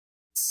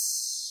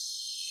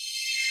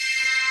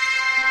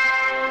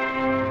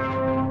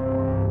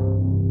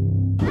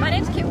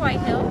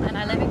Whitehill, and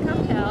I live in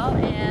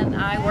Coppell, and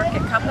I work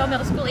at Coppell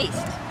Middle School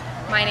East.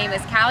 My name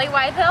is Callie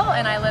Whitehill,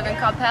 and I live in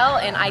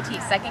Coppell, and I teach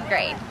 2nd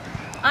grade.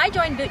 I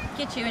joined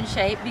Get You in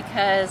Shape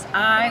because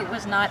I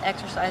was not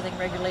exercising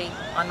regularly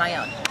on my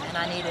own, and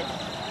I needed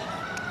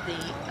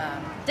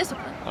the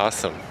discipline.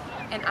 Awesome.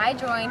 And I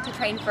joined to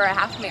train for a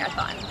half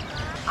marathon.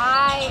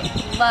 I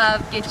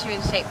love Get You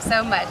in Shape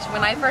so much.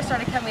 When I first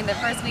started coming the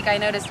first week, I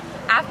noticed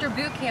after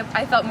boot camp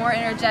I felt more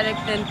energetic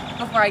than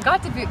before I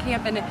got to boot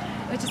camp, and it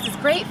was just this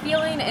great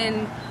feeling.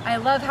 And I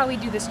love how we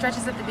do the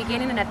stretches at the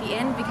beginning and at the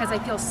end because I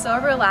feel so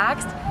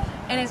relaxed,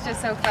 and it's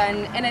just so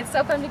fun. And it's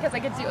so fun because I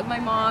get to do it with my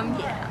mom,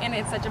 and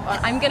it's such a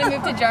bond. I'm gonna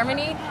move to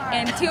Germany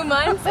in 2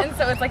 months, and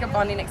so it's like a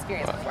bonding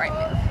experience before I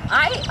move.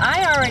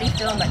 I already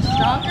feel much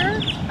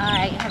stronger.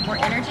 I have more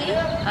energy.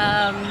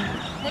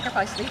 I think I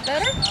probably sleep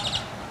better,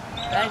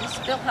 but I just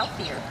feel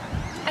healthier.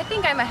 I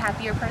think I'm a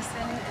happier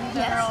person in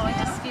general. I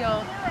just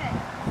feel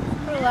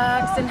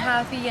relaxed and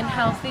happy and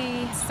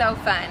healthy. So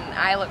fun.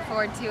 I look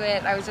forward to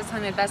it. I was just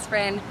telling my best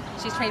friend,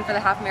 she's trained for the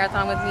half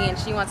marathon with me, and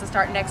she wants to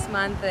start next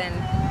month. And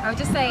I would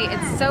just say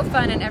it's so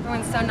fun, and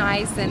everyone's so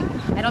nice, and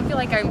I don't feel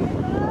like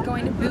I'm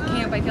going to boot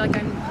camp. I feel like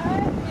I'm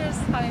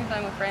just having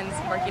fun with friends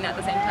working at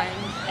the same time.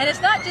 And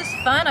it's not just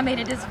fun. I mean,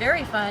 it is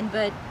very fun,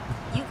 but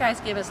you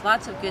guys give us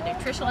lots of good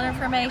nutritional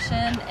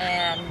information,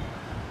 and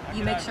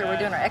you make sure we're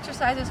doing our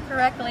exercises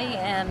correctly,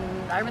 and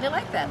I really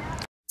like that.